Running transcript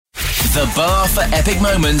The bar for epic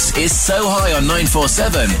moments is so high on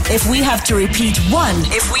 947. If we have to repeat one,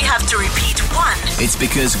 It's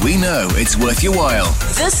because we know it's worth your while.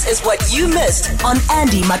 this is what you missed on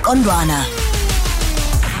Andy Makondwana.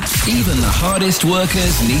 Even the hardest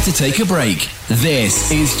workers need to take a break.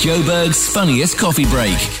 This is Joburg's funniest coffee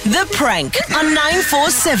break. The prank on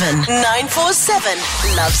 947. 947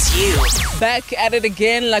 loves you. Back at it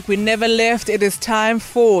again like we never left. It is time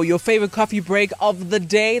for your favorite coffee break of the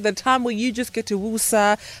day. The time where you just get to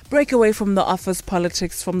woosa, break away from the office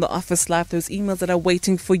politics, from the office life, those emails that are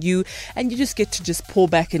waiting for you, and you just get to just pour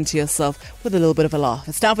back into yourself with a little bit of a laugh.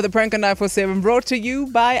 It's time for the prank on 947, brought to you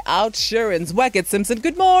by Outsurance. Wackett Simpson,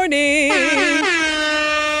 good morning.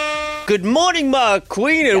 Good morning, my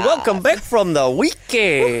queen, and welcome back from the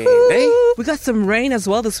weekend. Eh? We got some rain as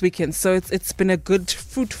well this weekend, so it's been a good,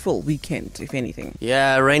 fruitful weekend, if anything.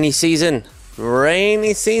 Yeah, rainy season.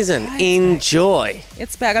 Enjoy.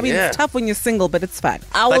 It's back. I mean, Yeah. It's tough when you're single, but it's fine.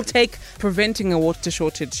 I will take preventing a water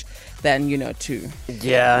shortage than, to...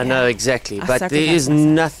 Yeah, I know, exactly. I But there sacrifice is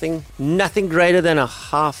myself. nothing greater than a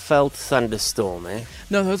half-felt thunderstorm, eh?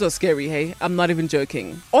 No, those are scary, hey? I'm not even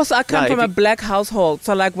joking. Also, I come No, from if a you- black household,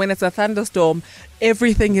 so like when it's a thunderstorm,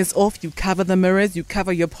 everything is off. You cover the mirrors, you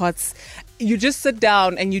cover your pots. You just sit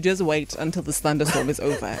down and you just wait until this thunderstorm is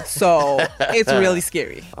over. So it's really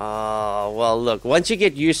scary. Oh, well, look, once you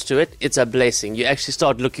get used to it, it's a blessing. You actually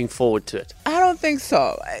start looking forward to it. I don't think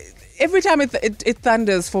so. Every time it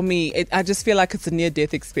thunders for me, I just feel like it's a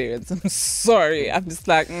near-death experience. I'm sorry. I'm just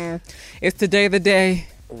like, it's today the day.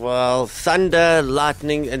 Well, thunder,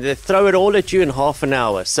 lightning, and they throw it all at you in half an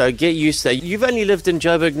hour. So get used to it. You've only lived in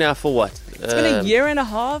Joburg now for what? It's been a year and a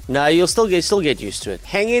half. No, you'll still get used to it.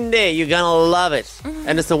 Hang in there, you're gonna love it.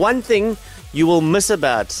 And it's the one thing you will miss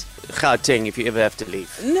about Gauteng if you ever have to leave.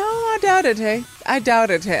 No, I doubt it, hey. I doubt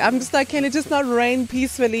it, hey. I'm just like, can it just not rain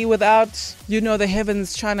peacefully without, the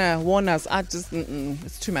heavens trying to warn us?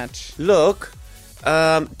 It's too much. Look,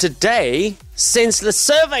 today, senseless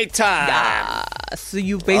survey time. So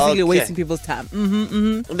you basically Okay. wasting people's time.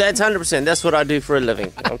 That's 100%. That's what I do for a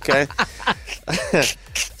living, okay?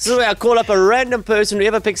 So I call up a random person,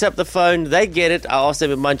 whoever picks up the phone, they get it. I ask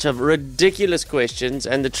them a bunch of ridiculous questions,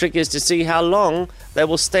 and the trick is to see how long they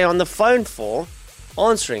will stay on the phone for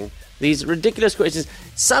answering these ridiculous questions.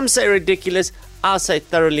 Some say ridiculous, I say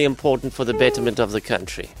thoroughly important for the betterment of the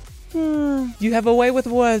country. You have a way with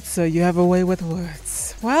words, sir. You have a way with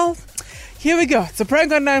words. Well, here we go. It's a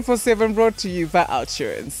prank on 947 brought to you by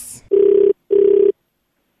Outsurance.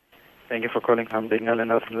 Thank you for calling. I'm Daniel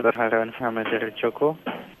and I'm Choco.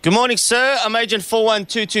 Good morning, sir. I'm Agent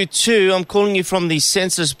 41222. I'm calling you from the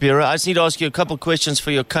Census Bureau. I just need to ask you a couple questions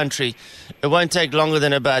for your country. It won't take longer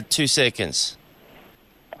than about 2 seconds.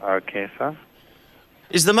 Okay, sir.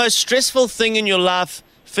 Is the most stressful thing in your life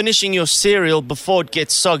finishing your cereal before it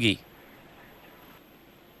gets soggy?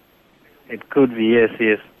 It could be,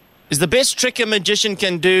 yes. Is the best trick a magician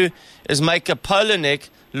can do is make a polo neck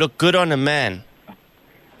look good on a man?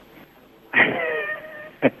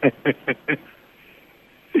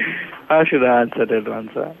 How should I answer that one,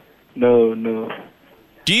 sir? No.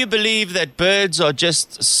 Do you believe that birds are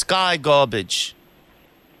just sky garbage?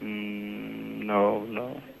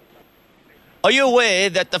 No. Are you aware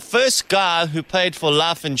that the first guy who paid for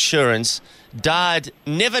life insurance died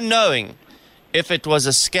never knowing if it was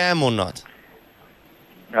a scam or not?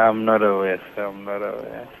 I'm not aware, sir. I'm not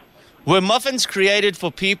aware. Were muffins created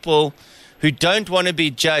for people who don't want to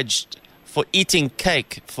be judged for eating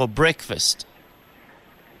cake for breakfast?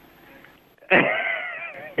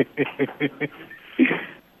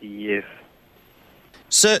 Yes.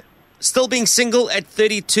 So, still being single at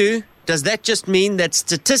 32, does that just mean that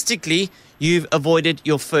statistically you've avoided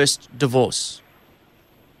your first divorce?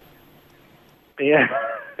 Yeah.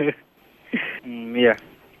 Yeah.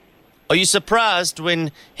 Are you surprised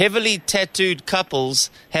when heavily tattooed couples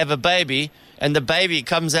have a baby and the baby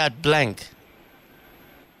comes out blank?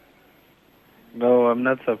 No, I'm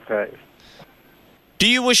not surprised. Do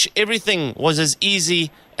you wish everything was as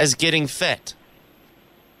easy as getting fat?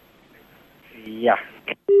 Yeah.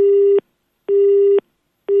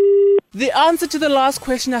 The answer to the last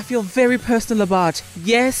question I feel very personal about.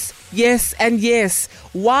 Yes, and yes.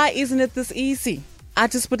 Why isn't it this easy? I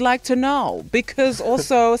just would like to know. Because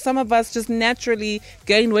also some of us just naturally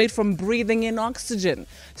gain weight from breathing in oxygen.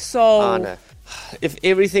 So... Anna, if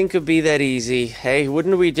everything could be that easy, hey,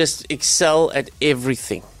 wouldn't we just excel at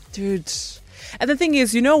everything? Dude. And the thing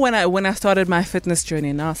is, when I started my fitness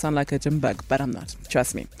journey, now I sound like a gym bug, but I'm not.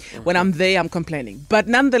 Trust me. When I'm there, I'm complaining. But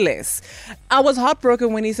nonetheless, I was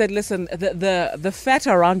heartbroken when he said, listen, the fat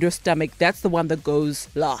around your stomach, that's the one that goes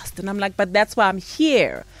last. And I'm like, but that's why I'm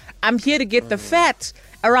here. I'm here to get the fat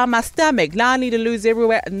around my stomach. Now I need to lose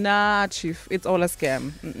everywhere. Nah, chief, it's all a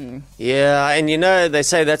scam. Mm-mm. Yeah, and you know, they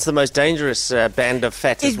say that's the most dangerous band of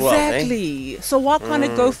fat as well. Exactly. So why can't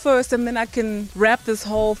it go first and then I can wrap this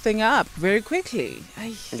whole thing up very quickly?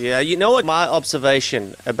 Ay. Yeah, you know what my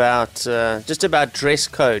observation about just about dress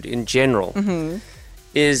code in general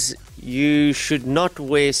is you should not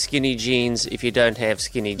wear skinny jeans if you don't have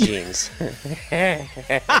skinny jeans.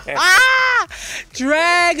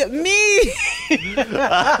 Drag me!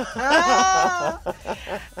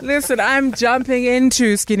 Listen, I'm jumping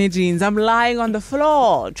into skinny jeans. I'm lying on the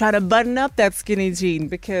floor trying to button up that skinny jean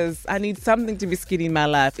because I need something to be skinny in my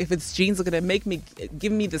life. If it's jeans are going to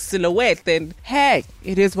give me the silhouette, then hey,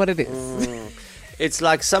 it is what it is. It's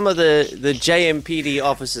like some of the JMPD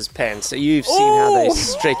officers' pants. You've seen how they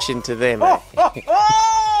stretch into them. Eh?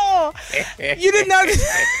 You did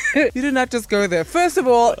not just go there. First of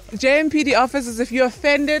all, JMPD officers, if you're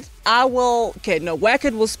offended,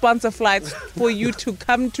 Wackett will sponsor flights for you to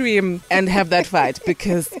come to him and have that fight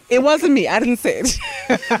because it wasn't me. I didn't say it.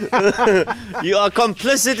 You are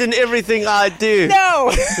complicit in everything I do.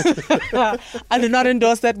 No! I do not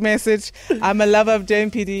endorse that message. I'm a lover of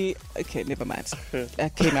JMPD. Okay, never mind. I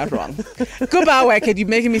came out wrong. Goodbye, Wackett. You're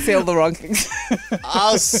making me say all the wrong things.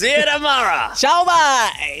 I'll see you tomorrow. Ciao,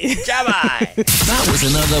 bye. Ciao, bye. That was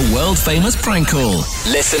another world-famous prank call.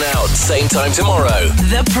 Listen out, same time tomorrow.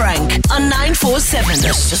 The Prank on 947.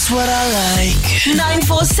 That's just what I like.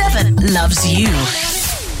 947 loves you.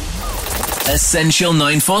 Essential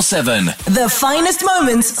 947. The finest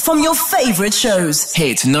moments from your favorite shows.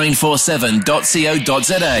 Hit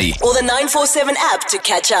 947.co.za. Or the 947 app to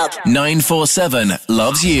catch up. 947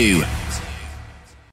 loves you.